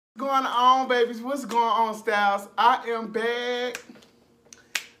What's going on, babies? What's going on, Styles? I am back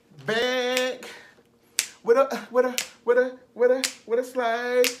with a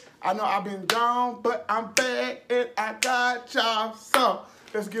slave. I know I've been gone, but I'm back and I got y'all. So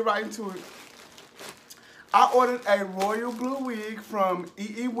let's get right into it. I ordered a royal blue wig from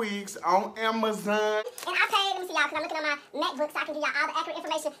Eewigs on Amazon. And I paid, let me see y'all, because I'm looking on my MacBook so I can give y'all all the accurate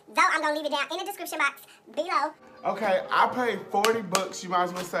information. Though I'm going to leave it down in the description box below. Okay, I paid 40 bucks, you might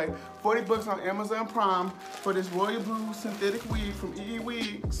as well say. 40 bucks on Amazon Prime for this royal blue synthetic wig from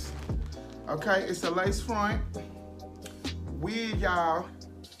Eewigs. Okay, it's a lace front wig, y'all.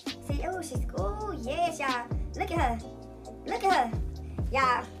 See, oh, she's cool. Yes, y'all. Look at her. Look at her.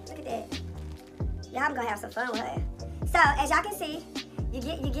 Y'all, look at that. Y'all, I'm gonna have some fun with her. So, as y'all can see, you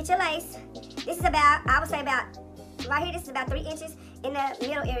get your lace. This is about, I would say about, right here, this is about 3 inches in the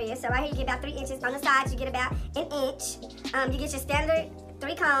middle area. So right here, you get about 3 inches. On the sides, you get about an inch. You get your standard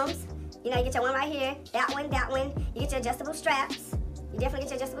 3 combs. You know, you get your one right here, that one. You get your adjustable straps. You definitely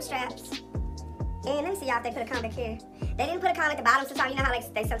get your adjustable straps. And let me see y'all if they put a comb back here. They didn't put a comb at the bottom. Sometimes, you know how they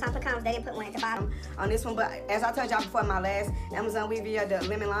sometimes put combs, they didn't put one at the bottom on this one. But as I told y'all before in my last Amazon wig video, the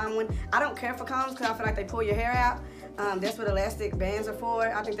lemon lime one, I don't care for combs because I feel like they pull your hair out. That's what elastic bands are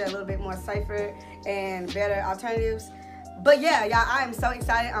for. I think they're a little bit more safer and better alternatives. But yeah, y'all, I am so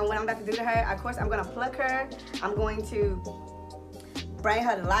excited on what I'm about to do to her. Of course, I'm gonna pluck her. I'm going to bring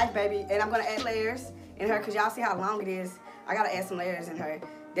her to life, baby. And I'm gonna add layers in her because y'all see how long it is. I gotta add some layers in her.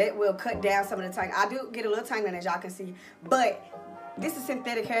 That will cut down some of the tangle. I do get a little tangling, as y'all can see. But this is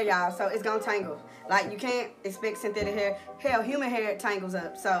synthetic hair, y'all, so it's gonna tangle. Like, you can't expect synthetic hair. Hell, human hair tangles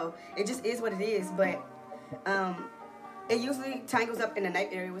up. So it just is what it is. But it usually tangles up in the nape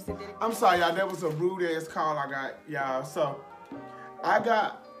area with synthetic. I'm sorry, y'all. That was a rude ass call I got, y'all. So I'm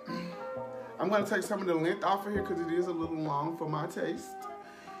gonna take some of the length off of here because it is a little long for my taste.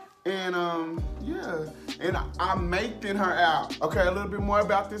 And yeah, and I'm making her out. Okay, a little bit more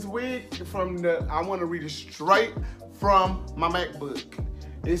about this wig from I want to read it straight from my MacBook.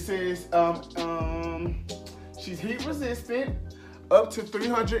 It says she's heat resistant up to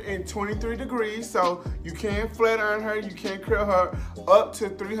 323 degrees, so you can flat iron her, you can curl her up to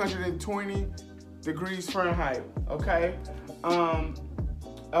 320 degrees Fahrenheit. Okay.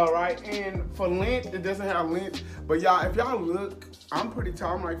 All right, and for length, it doesn't have length, but y'all, if y'all look, I'm pretty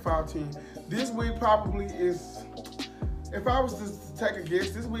tall, I'm like 5'10". This wig probably is, if I was to take a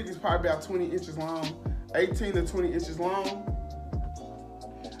guess, this wig is probably about 20 inches long, 18 to 20 inches long.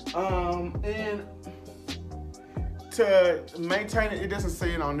 And to maintain it, it doesn't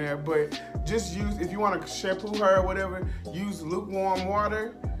say it on there, but just use, if you want to shampoo her or whatever, use lukewarm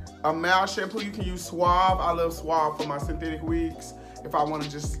water. A mild shampoo, you can use Suave. I love Suave for my synthetic wigs if I want to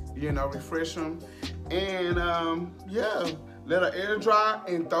just, you know, refresh them. And yeah, let her air dry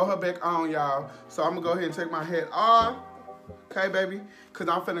and throw her back on, y'all. So I'm gonna go ahead and take my hat off, okay, baby? Cause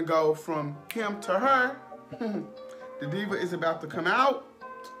I'm finna go from him to her. The diva is about to come out,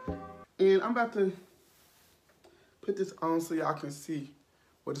 and I'm about to put this on so y'all can see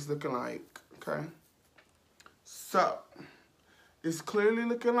what it's looking like, okay? So it's clearly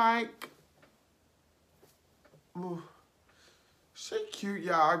looking like, ooh, she cute,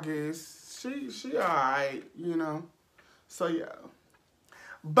 y'all, I guess. She alright, you know. So yeah.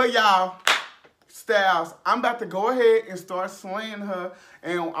 But y'all, Styles, I'm about to go ahead and start slaying her,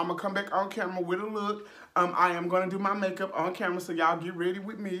 and I'm gonna come back on camera with a look. I am gonna do my makeup on camera, so y'all get ready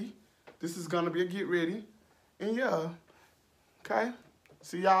with me. This is gonna be a get ready. And yeah, okay?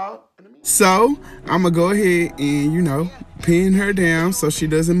 See y'all in a minute. So, I'm gonna go ahead and, you know, pin her down so she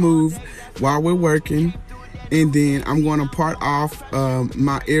doesn't move while we're working. And then I'm gonna part off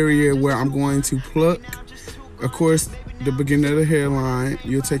my area where I'm going to pluck. Of course, the beginning of the hairline,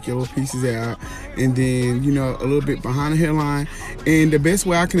 you'll take your little pieces out. And then, you know, a little bit behind the hairline. And the best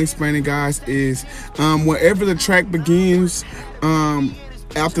way I can explain it, guys, is wherever the track begins,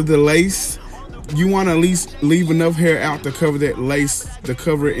 after the lace, you want to at least leave enough hair out to cover that lace, to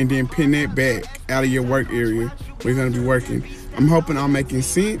cover it, and then pin that back out of your work area where you're going to be working. I'm hoping I'm making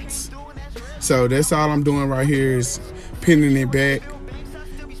sense. So that's all I'm doing right here is pinning it back.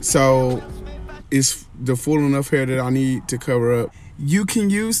 So it's the full enough hair that I need to cover up. You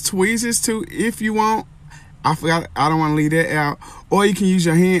can use tweezers too if you want. I forgot, I don't want to leave that out. Or you can use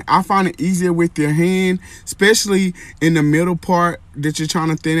your hand. I find it easier with your hand, especially in the middle part that you're trying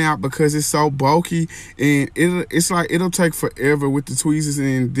to thin out because it's so bulky. And it's like it'll take forever with the tweezers.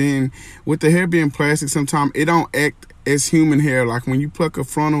 And then with the hair being plastic, sometimes it don't act as human hair. Like when you pluck a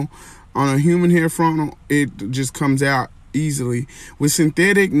frontal on a human hair frontal, it just comes out easily. With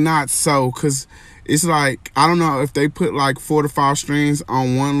synthetic, not so, because It's like, I don't know if they put like 4 to 5 strings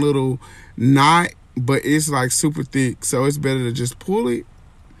on one little knot, but it's like super thick. So it's better to just pull it.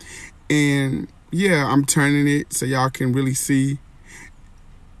 And yeah, I'm turning it so y'all can really see.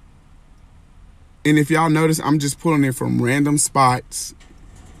 And if y'all notice, I'm just pulling it from random spots.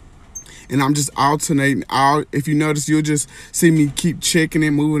 And I'm just alternating out. If you notice, you'll just see me keep checking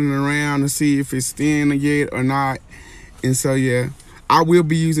it, moving it around to see if it's thin yet or not. And so, yeah, I will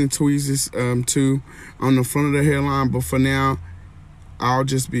be using tweezers too on the front of the hairline. But for now, I'll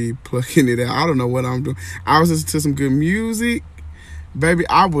just be plucking it out. I don't know what I'm doing. I was listening to some good music. Baby,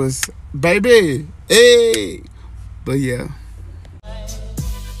 hey. But yeah.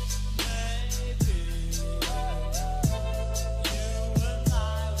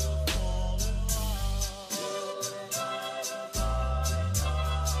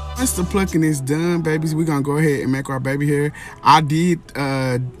 Once the plucking is done, babies, we're gonna go ahead and make our baby hair. I did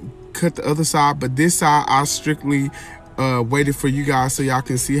cut the other side, but this side I strictly waited for you guys so y'all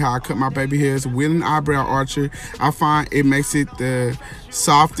can see how I cut my baby hairs with an eyebrow archer. I find it makes it the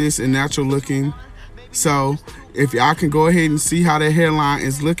softest and natural looking. So if y'all can go ahead and see how that hairline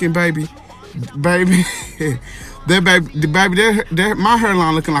is looking, baby, my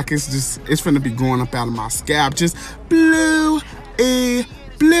hairline looking like it's finna be growing up out of my scalp. Just Bluey,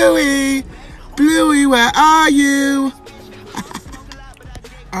 where are you?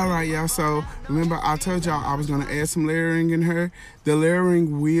 All right, y'all. So remember, I told y'all I was gonna add some layering in her. The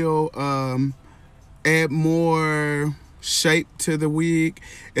layering will add more shape to the wig.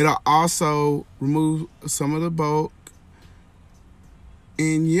 It'll also remove some of the bulk,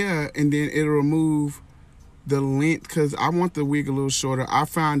 and yeah, and then it'll remove the length because I want the wig a little shorter. I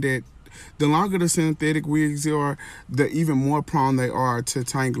find that the longer the synthetic wigs are, the even more prone they are to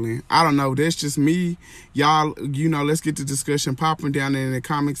tangling. I don't know. That's just me. Y'all, you know, let's get the discussion popping down there in the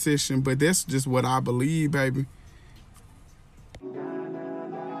comment section. But that's just what I believe, baby.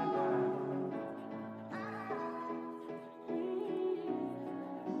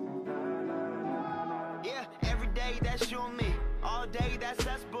 Yeah, every day that's you and me. All day that's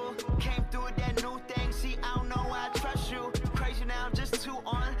us, boo. Came through with that new thing. See, I don't know why I trust you. Crazy now, I'm just too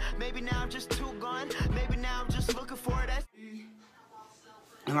on. Maybe now I'm just too gone. Maybe now I'm just looking for that.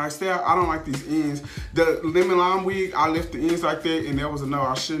 And like I said, I don't like these ends. The lemon lime wig, I left the ends like that, and that was a no,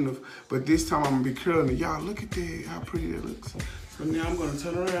 I shouldn't have. But this time I'm gonna be curling it. Y'all, look at that, how pretty that looks. So now I'm gonna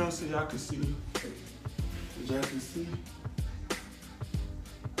turn around so y'all can see. So y'all can see.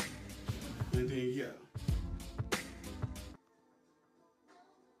 And then, yeah.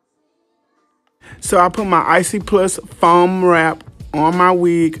 So I put my Icy Plus foam wrap on my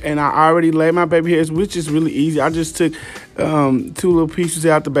wig, and I already laid my baby hairs, which is really easy. I just took 2 little pieces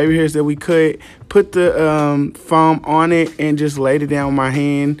out the baby hairs that we cut, put the foam on it, and just laid it down with my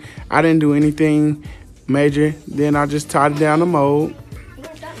hand. I didn't do anything major. Then I just tied it down the mold.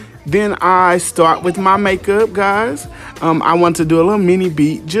 Then I start with my makeup, guys. I want to do a little mini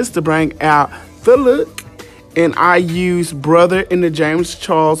beat just to bring out the look. And I used Brother in the James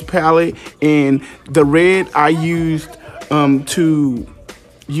Charles palette, and the red I used to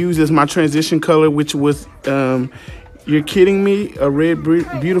use as my transition color, which was You're Kidding Me, a red,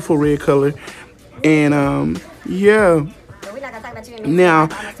 beautiful red color. And yeah. Now,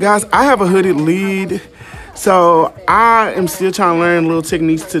 guys, I have a hooded lid, so I am still trying to learn little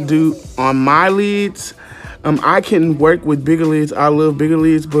techniques to do on my lids. I can work with bigger lids. I love bigger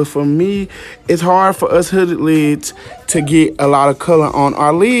lids, but for me, it's hard for us hooded lids to get a lot of color on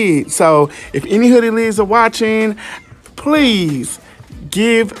our lid. So if any hooded lids are watching, please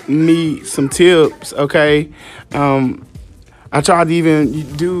give me some tips, okay? I tried to even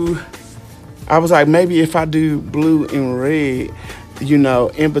do, I was like, maybe if I do blue and red, you know,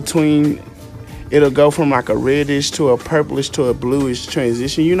 in between, it'll go from like a reddish to a purplish to a bluish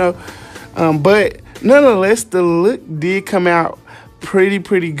transition, you know? But nonetheless, the look did come out pretty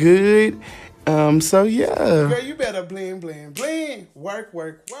good. So yeah. Girl, you better blend. Work.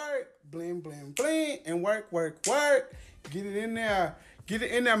 Blend, and work. Get it in there.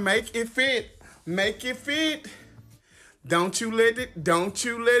 Make it fit. Don't you let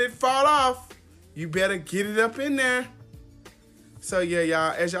it fall off. You better get it up in there. So yeah,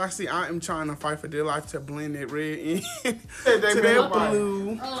 y'all, as y'all see, I am trying to fight for dear life to blend that red in to that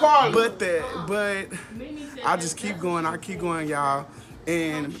blue. But I just keep going. I keep going, y'all.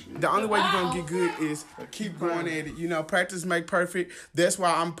 And the only way you're gonna get good is keep going at it. You know, practice make perfect. That's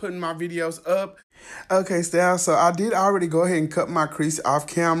why I'm putting my videos up. Okay, Style, so I did already go ahead and cut my crease off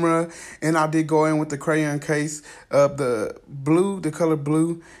camera, and I did go in with the crayon case of the color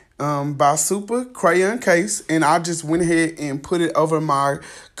blue. By Super crayon case, and I just went ahead and put it over my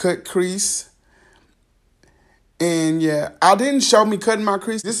cut crease And yeah, I didn't show me cutting my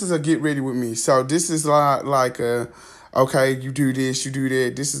crease. This is a get ready with me. So this is like a, okay, you do this, you do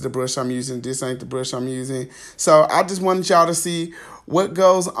that. This is the brush I'm using. This ain't the brush I'm using. So I just wanted y'all to see what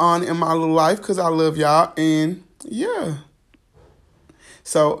goes on in my little life because I love y'all. And yeah.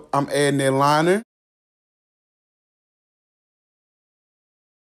 So I'm adding that liner.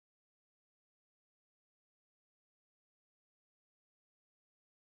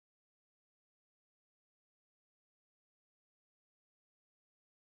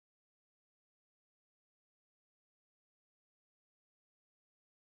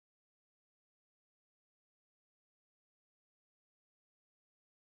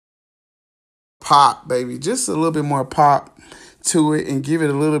 Pop, baby. Just a little bit more pop to it and give it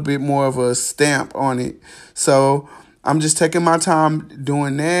a little bit more of a stamp on it. So I'm just taking my time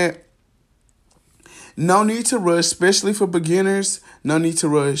doing that. No need to rush, especially for beginners. No need to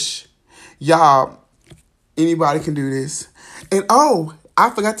rush. Y'all, anybody can do this. And oh, I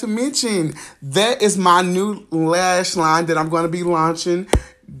forgot to mention, that is my new lash line that I'm going to be launching.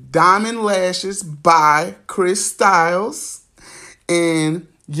 Diamond Lashes by Chris Styles. And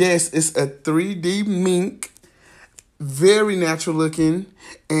yes, it's a 3D mink. Very natural looking.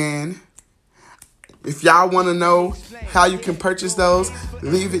 And if y'all want to know how you can purchase those,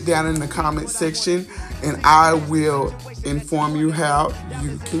 leave it down in the comment section. And I will inform you how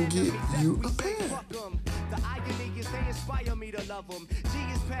you can get you a pair.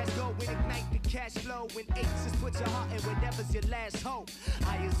 Cash flow when H's is put your heart in whatever's your last hope.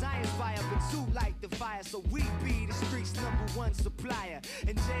 I inspire, but two light the fire, so we be the streets' #1 supplier.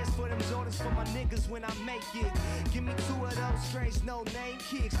 And jazz for them Jordans for my niggas when I make it. Give me 2 of those strange no-name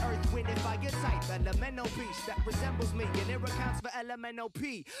kicks. Earth, wind, and fire type, elemental piece that resembles me, and it accounts for elemental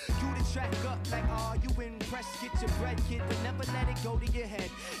P. You the track up like, oh, you impressed, get your bread, kid, but never let it go to your head.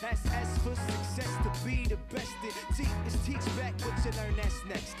 SS for success, to be the best. T is teach back what you learn, that's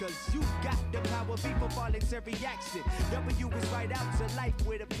next. Cause you got the power, people voluntary action. W is right out to life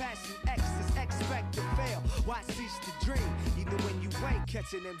with a passion. X is expect to fail. Why cease to dream? Even when you ain't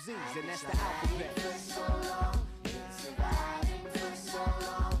catching them Z's, and that's the alphabet. For so long, been surviving for so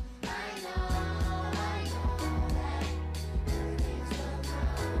long. I know that good things will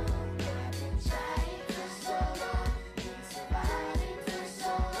come. I've been trying for so long, been surviving for so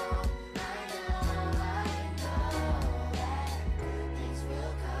long. I know that good things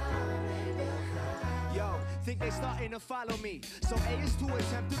will come. They will come. Yo, think they starting to follow me. So A is to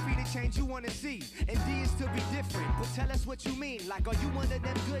attempt to be the change you want to see, and D is to be different. But tell us what you mean. Like, are you one of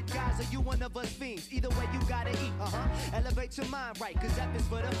them good guys, or you one of us fiends? Either way, you gotta eat. Elevate your mind, right? Cause F is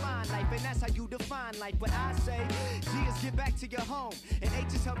for the fine life, and that's how you define life. But I say, G is get back to your home, and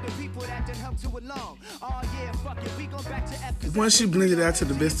H is help the people that done help to along. Oh yeah, fuck it, we go back to F. Once you blend it out to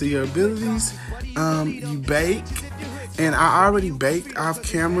the best of your abilities, you bake. And I already baked off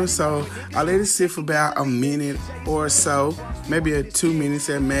camera, so I let it sit for about a minute or so, maybe 2 minutes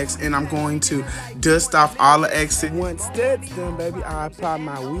at max, and I'm going to dust off all the excess. Once that's done, baby, I apply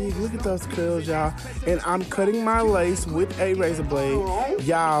my wig. Look at those curls, y'all. And I'm cutting my lace with a razor blade.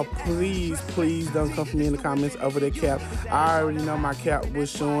 Y'all, please, please don't come for me in the comments over the cap. I already know my cap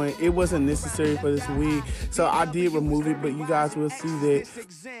was showing. It wasn't necessary for this wig, so I did remove it, but you guys will see that.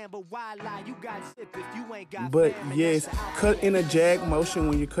 But yes, cut in a jag motion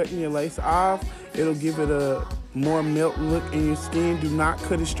when you're cutting your lace off. It'll give it a more melt look in your skin. Do not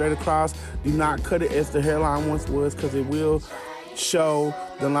cut it straight across. Do not cut it as the hairline once was, because it will show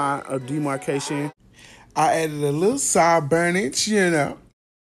the line of demarcation. I added a little side burnage, you know.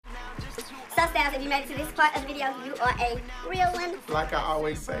 So, Styles, if you made it to this part of the video, you are a real one. Like I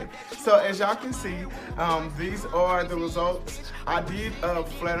always say. So, as y'all can see, these are the results. I did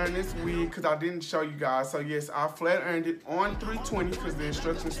flat iron this wig because I didn't show you guys. So, yes, I flat ironed it on 320 because the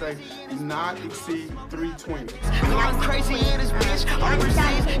instructions say do not exceed 320. I'm crazy in this bitch.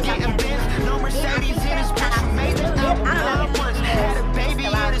 Overseas, getting bent. No Mercedes in this bitch. Made it up once. Had a baby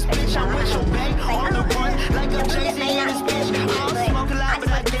in this bitch. I went your babe on the run. Like a Jay-Z in this bitch. I'm smoking loud, but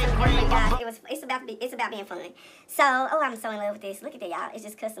I get green. It's about being fun. So, oh, I'm so in love with this. Look at that, y'all. It's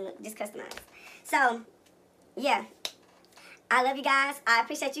just customized. So, yeah. I love you guys. I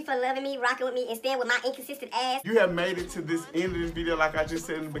appreciate you for loving me, rocking with me, and staying with my inconsistent ass. You have made it to this end of this video. Like I just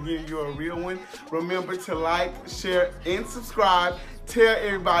said in the beginning, you're a real one. Remember to like, share, and subscribe. Tell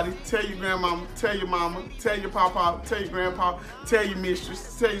everybody. Tell your grandmama. Tell your mama. Tell your papa. Tell your grandpa. Tell your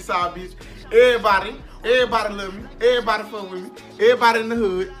mistress. Tell your side bitch. Everybody love me. Everybody fuck with me. Everybody in the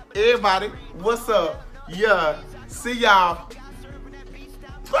hood. Everybody, what's up? Yeah. See y'all.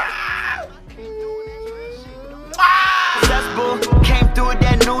 Came through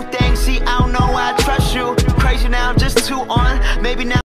that new thing. See, I don't know why I trust you. Crazy now, I'm just too on. Maybe now